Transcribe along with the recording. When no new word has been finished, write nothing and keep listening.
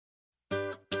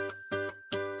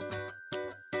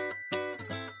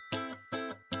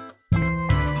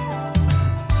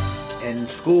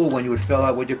school, when you would fill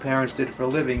out what your parents did for a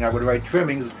living, I would write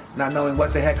trimmings, not knowing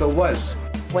what the heck it was.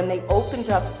 When they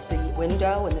opened up the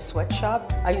window in the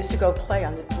sweatshop, I used to go play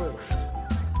on the roof.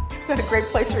 Is that a great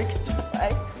place where you could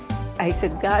play? I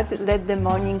said, God, let the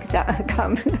morning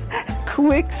come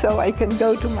quick so I can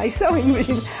go to my sewing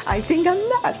machine. I think I'm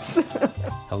nuts.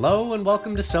 Hello and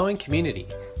welcome to Sewing Community,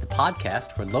 the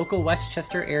podcast where local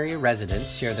Westchester area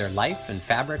residents share their life in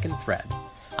fabric and thread.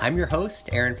 I'm your host,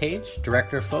 Aaron Page,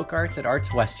 Director of Folk Arts at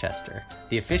ArtsWestchester,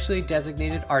 the officially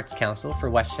designated arts council for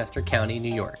Westchester County,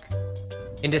 New York.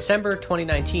 In December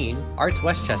 2019,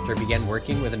 ArtsWestchester began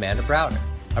working with Amanda Browder,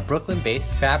 a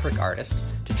Brooklyn-based fabric artist,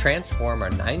 to transform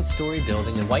our 9-story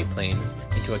building in White Plains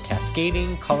into a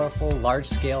cascading, colorful,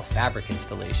 large-scale fabric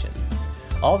installation.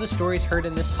 All the stories heard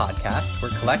in this podcast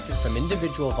were collected from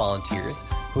individual volunteers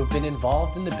who have been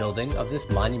involved in the building of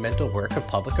this monumental work of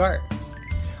public art.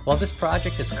 While this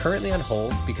project is currently on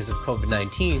hold because of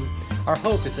COVID-19, our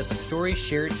hope is that the stories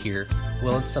shared here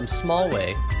will in some small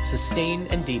way sustain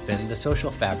and deepen the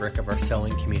social fabric of our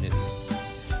sewing community.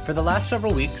 For the last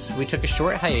several weeks, we took a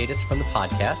short hiatus from the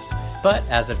podcast, but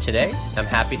as of today, I'm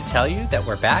happy to tell you that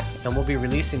we're back and we'll be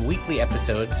releasing weekly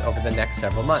episodes over the next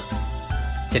several months.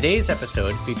 Today's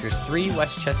episode features 3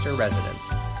 Westchester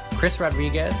residents, Chris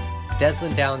Rodriguez,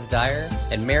 Deslyn Downes-Dyer,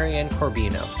 and Marianne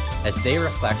Corbino, as they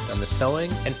reflect on the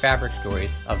sewing and fabric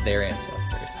stories of their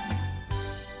ancestors.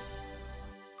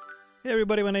 Hey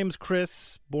everybody, my name's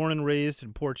Chris, born and raised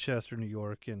in Port Chester, New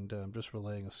York, and I'm just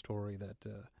relaying a story that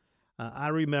I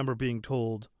remember being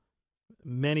told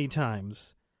many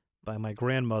times by my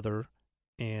grandmother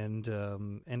and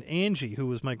Angie, who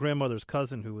was my grandmother's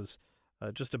cousin, who was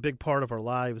just a big part of our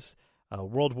lives,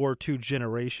 World War II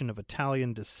generation of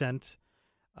Italian descent.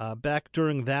 Back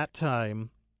during that time,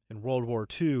 in World War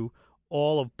II,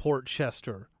 all of Port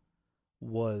Chester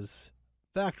was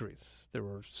factories. There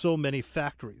were so many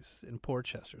factories in Port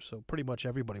Chester, so pretty much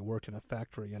everybody worked in a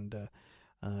factory. And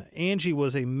Angie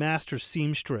was a master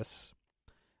seamstress.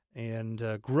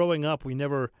 And growing up, we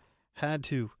never had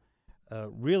to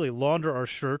really launder our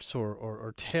shirts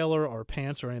or tailor our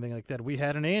pants or anything like that. We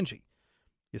had an Angie.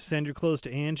 You send your clothes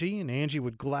to Angie, and Angie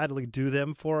would gladly do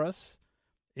them for us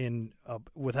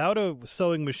without a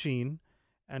sewing machine.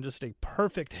 And just a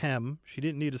perfect hem. She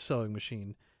didn't need a sewing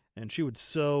machine. And she would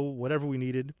sew whatever we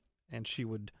needed. And she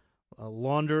would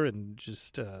launder and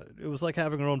just... it was like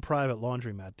having her own private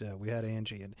laundromat. We had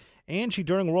Angie. And Angie,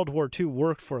 during World War II,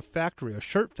 worked for a factory, a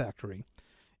shirt factory,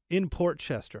 in Port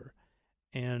Chester.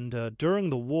 And during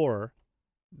the war,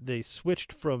 they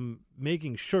switched from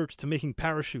making shirts to making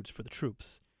parachutes for the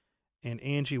troops. And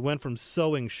Angie went from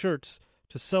sewing shirts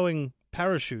to sewing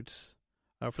parachutes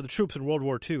for the troops in World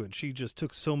War II, and she just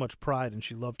took so much pride, and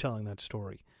she loved telling that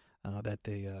story, that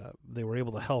they were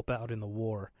able to help out in the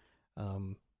war,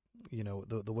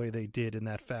 the way they did in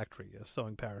that factory,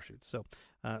 sewing parachutes. So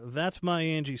that's my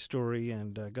Angie story,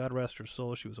 and God rest her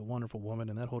soul. She was a wonderful woman,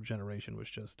 and that whole generation was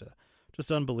just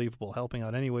unbelievable, helping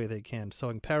out any way they can,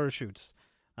 sewing parachutes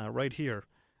right here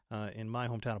in my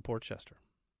hometown of Port Chester.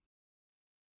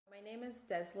 My name is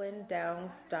Deslyn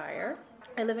Downes-Dyer.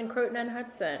 I live in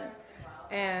Croton-on-Hudson.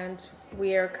 And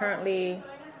we are currently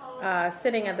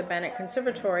sitting at the Bennett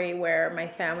Conservatory, where my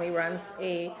family runs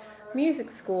a music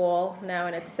school now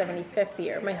in its 75th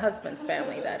year. My husband's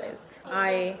family, that is.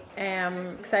 I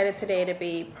am excited today to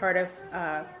be part of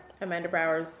Amanda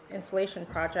Browder's installation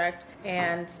project,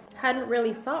 and hadn't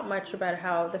really thought much about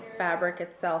how the fabric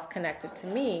itself connected to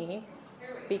me,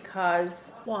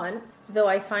 because one, though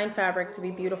I find fabric to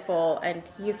be beautiful and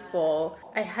useful,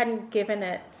 I hadn't given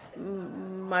it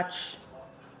much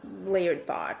layered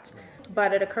thought.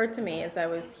 But it occurred to me as I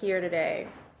was here today,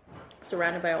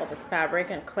 surrounded by all this fabric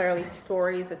and clearly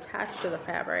stories attached to the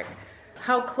fabric,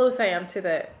 how close I am to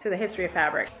the history of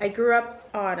fabric. I grew up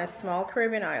on a small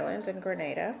Caribbean island in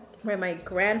Grenada, where my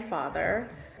grandfather,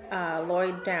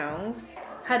 Lloyd Downes,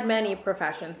 had many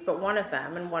professions, but one of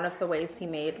them, and one of the ways he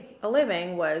made a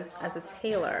living, was as a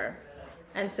tailor.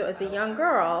 And so as a young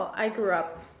girl, I grew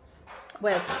up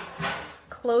with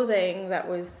clothing that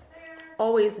was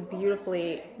always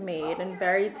beautifully made and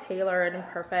very tailored and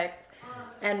perfect.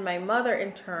 And my mother,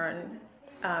 in turn,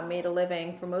 made a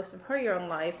living for most of her young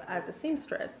life as a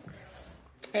seamstress.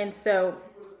 And so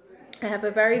I have a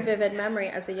very vivid memory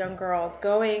as a young girl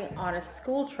going on a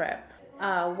school trip,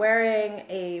 wearing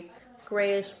a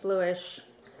grayish, bluish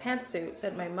pantsuit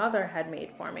that my mother had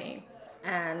made for me,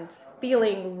 and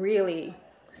feeling really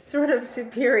sort of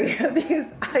superior because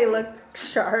I looked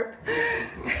sharp.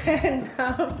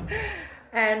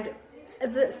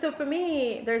 So for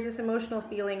me, there's this emotional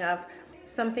feeling of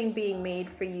something being made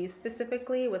for you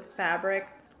specifically with fabric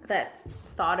that's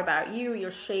thought about you,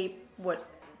 your shape, what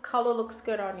color looks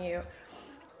good on you.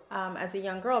 As a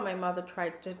young girl, my mother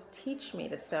tried to teach me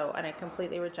to sew, and I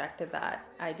completely rejected that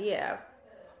idea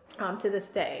to this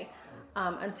day,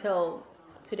 until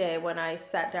today when I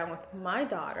sat down with my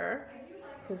daughter,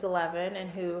 who's 11 and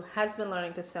who has been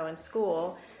learning to sew in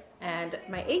school, and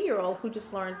my 8-year-old who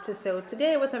just learned to sew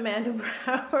today with Amanda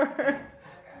Browder.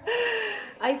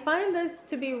 I find this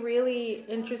to be really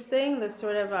interesting, the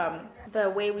sort of the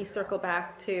way we circle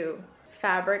back to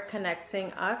fabric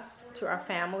connecting us to our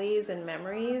families and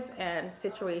memories and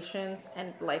situations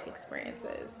and life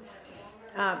experiences.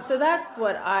 So that's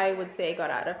what I would say I got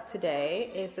out of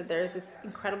today, is that there's this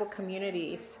incredible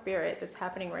community spirit that's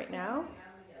happening right now.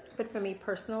 But for me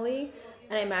personally,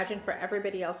 and I imagine for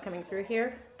everybody else coming through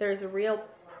here, there's a real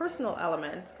personal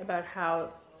element about how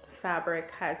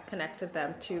fabric has connected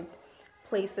them to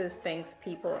places, things,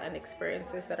 people, and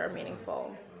experiences that are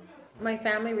meaningful. My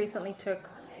family recently took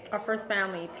our first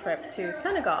family trip to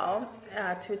Senegal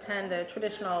to attend a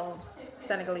traditional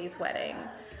Senegalese wedding.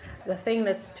 The thing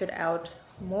that stood out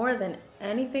more than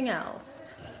anything else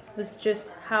was just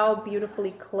how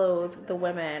beautifully clothed the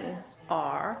women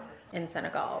are in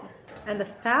Senegal. And the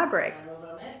fabric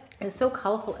is so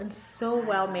colorful and so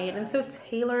well made and so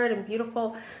tailored and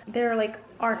beautiful. They're like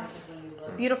art,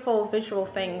 beautiful visual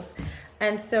things.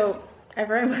 And so I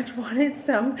very much wanted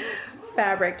some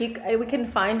fabric. We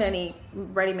couldn't find any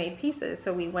ready-made pieces,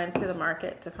 so we went to the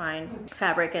market to find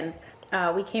fabric, and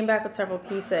we came back with several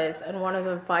pieces, and one of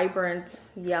the vibrant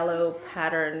yellow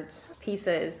patterned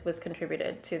pieces was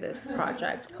contributed to this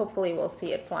project. Hopefully we'll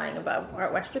see it flying above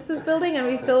ArtsWestchester's building, and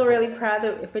we feel really proud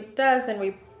that if it does, then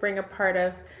we bring a part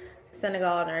of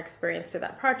Senegal and our experience to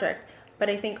that project. But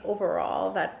I think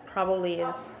overall that probably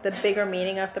is the bigger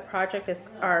meaning of the project, is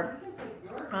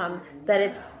that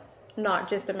it's not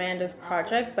just Amanda's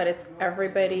project, but it's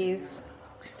everybody's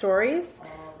stories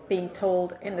being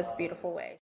told in this beautiful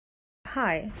way.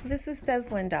 Hi, this is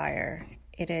Downes-Dyer.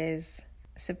 It is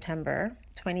September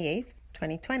 28th,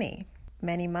 2020.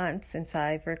 Many months since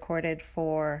I've recorded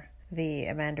for the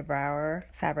Amanda Browder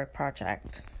fabric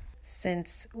project.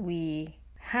 Since we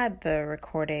had the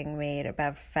recording made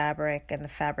about fabric and the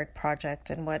fabric project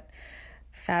and what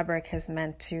fabric has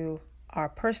meant to our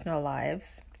personal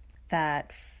lives,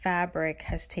 that fabric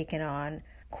has taken on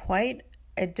quite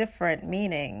a different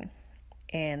meaning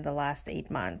in the last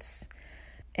 8 months.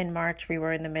 In March, we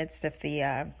were in the midst of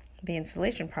the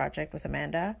installation project with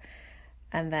Amanda,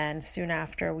 and then soon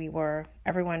after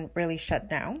everyone really shut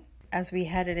down. As we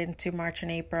headed into March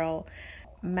and April,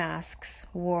 masks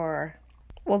were,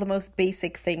 the most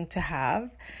basic thing to have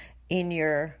in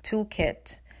your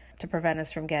toolkit to prevent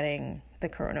us from getting the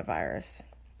coronavirus.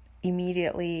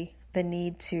 Immediately, the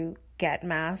need to get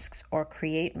masks or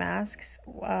create masks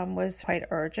was quite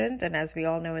urgent. And as we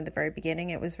all know, in the very beginning,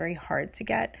 it was very hard to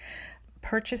get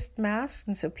purchased masks.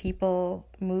 And so people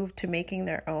moved to making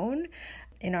their own.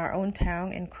 In our own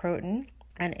town in Croton,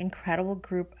 an incredible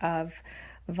group of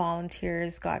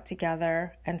volunteers got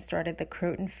together and started the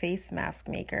Croton Face Mask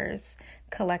Makers,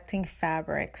 collecting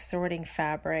fabric, sorting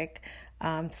fabric,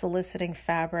 soliciting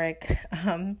fabric,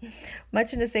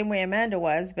 much in the same way Amanda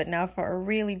was, but now for a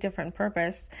really different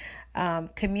purpose.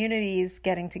 Communities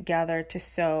getting together to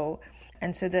sew.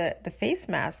 And so the face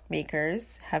mask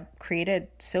makers have created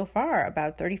so far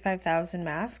about 35,000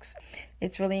 masks.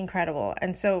 It's really incredible.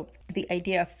 And so the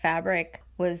idea of fabric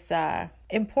was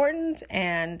important,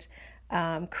 and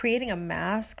creating a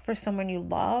mask for someone you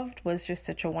loved was just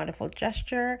such a wonderful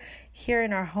gesture. Here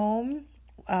in our home,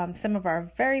 some of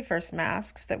our very first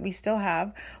masks that we still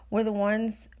have were the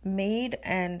ones made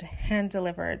and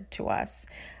hand-delivered to us.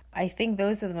 I think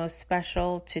those are the most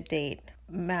special to date.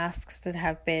 Masks that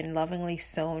have been lovingly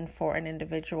sewn for an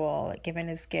individual, given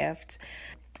as gift.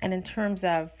 And in terms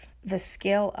of the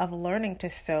skill of learning to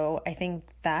sew, I think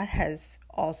that has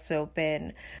also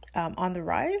been on the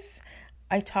rise.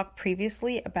 I talked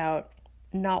previously about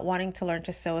not wanting to learn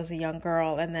to sew as a young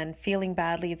girl, and then feeling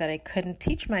badly that I couldn't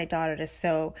teach my daughter to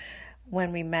sew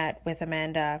when we met with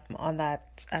Amanda on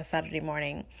that Saturday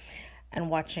morning, and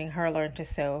watching her learn to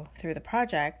sew through the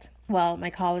project. Well, my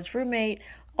college roommate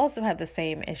also had the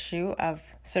same issue of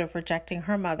sort of rejecting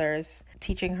her mother's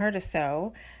teaching her to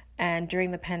sew, and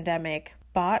during the pandemic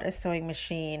bought a sewing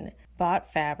machine,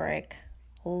 bought fabric,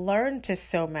 learned to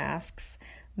sew masks,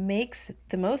 makes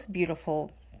the most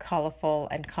beautiful, colorful,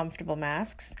 and comfortable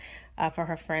masks for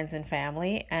her friends and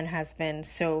family, and has been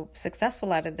so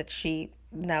successful at it that she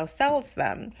now sells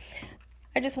them.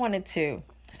 I just wanted to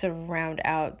sort of round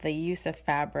out the use of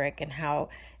fabric and how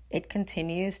it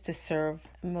continues to serve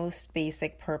the most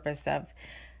basic purpose of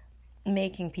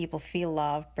making people feel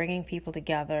loved, bringing people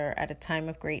together at a time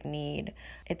of great need.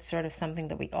 It's sort of something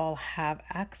that we all have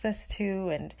access to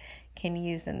and can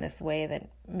use in this way that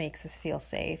makes us feel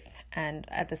safe and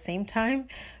at the same time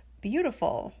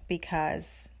beautiful,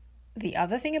 because the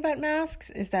other thing about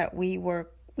masks is that we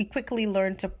quickly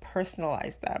learned to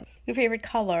personalize them. Your favorite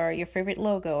color, your favorite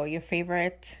logo, your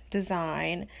favorite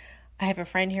design. I have a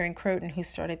friend here in Croton who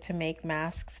started to make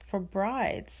masks for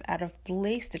brides out of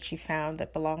lace that she found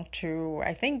that belonged to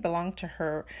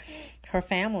her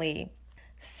family.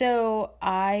 So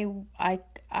I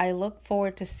look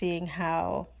forward to seeing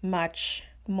how much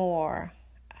more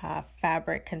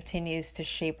fabric continues to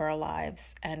shape our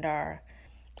lives and our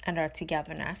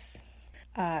togetherness.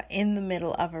 In the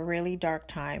middle of a really dark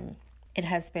time, it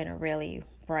has been a really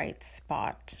bright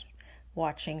spot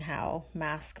watching how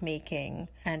mask making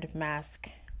and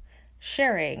mask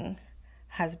sharing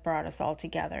has brought us all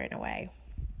together in a way.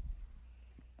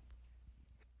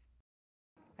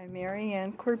 I'm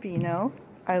Marianne Corbino.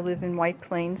 I live in White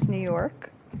Plains, New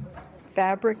York.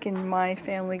 Fabric in my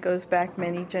family goes back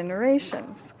many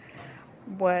generations.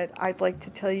 What I'd like to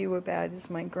tell you about is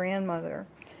my grandmother.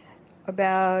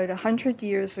 About 100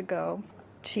 years ago,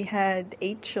 she had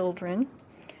 8 children,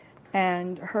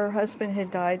 and her husband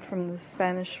had died from the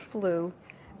Spanish flu,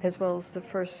 as well as the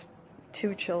first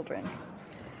 2 children.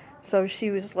 So she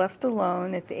was left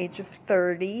alone at the age of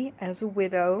 30 as a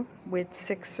widow with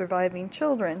 6 surviving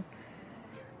children.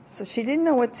 So she didn't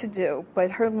know what to do,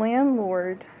 but her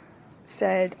landlord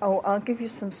said, "Oh, I'll give you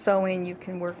some sewing, you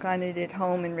can work on it at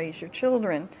home and raise your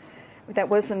children." But that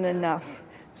wasn't enough.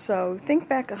 So think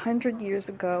back 100 years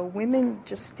ago, women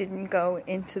just didn't go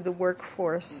into the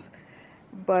workforce,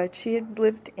 but she had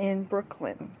lived in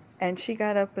Brooklyn, and she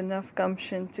got up enough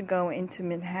gumption to go into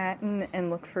Manhattan and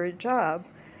look for a job.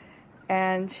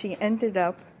 And she ended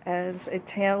up as a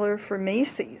tailor for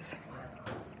Macy's,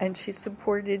 and she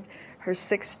supported her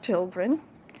 6 children,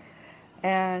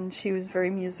 and she was very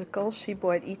musical. She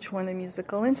bought each one a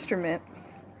musical instrument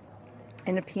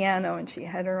and a piano, and she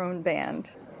had her own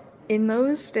band. In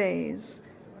those days,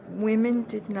 women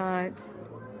did not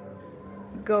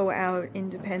go out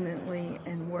independently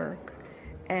and work.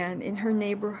 And in her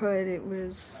neighborhood, it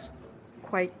was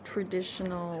quite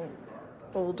traditional,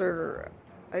 older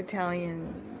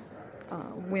Italian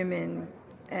women.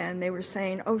 And they were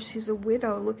saying, "Oh, she's a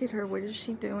widow. Look at her. What is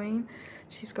she doing?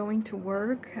 She's going to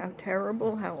work. How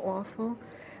terrible, how awful."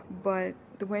 But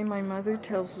the way my mother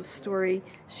tells the story,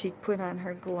 she'd put on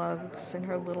her gloves and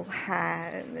her little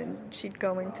hat, and she'd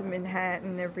go into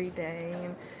Manhattan every day.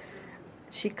 And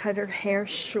she cut her hair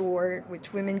short,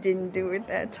 which women didn't do at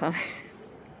that time.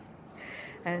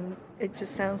 And it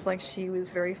just sounds like she was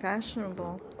very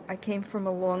fashionable. I came from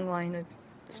a long line of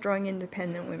strong,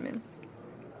 independent women.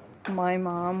 My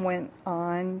mom went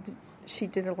on, she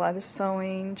did a lot of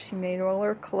sewing, she made all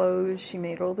her clothes, she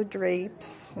made all the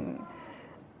drapes and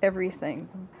everything.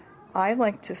 I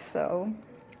like to sew.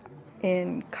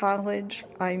 In college,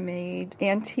 I made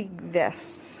antique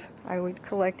vests. I would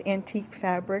collect antique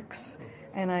fabrics,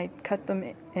 and I'd cut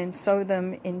them and sew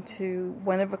them into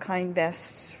one-of-a-kind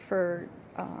vests for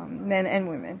men and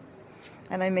women.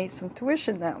 And I made some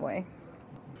tuition that way.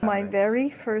 My very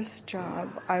first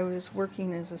job, I was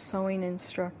working as a sewing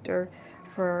instructor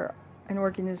for an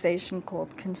organization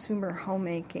called Consumer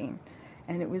Homemaking,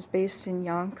 and it was based in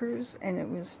Yonkers, and it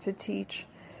was to teach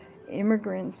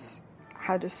immigrants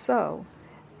how to sew.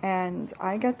 And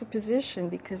I got the position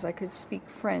because I could speak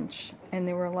French, and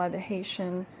there were a lot of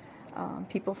Haitian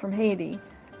people from Haiti,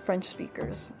 French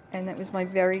speakers, and that was my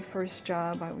very first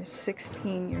job. I was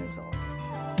 16 years old.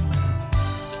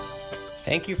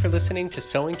 Thank you for listening to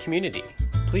Sewing Community.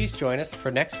 Please join us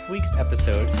for next week's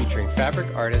episode featuring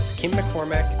fabric artists Kim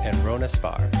McCormack and Rona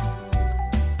Spar.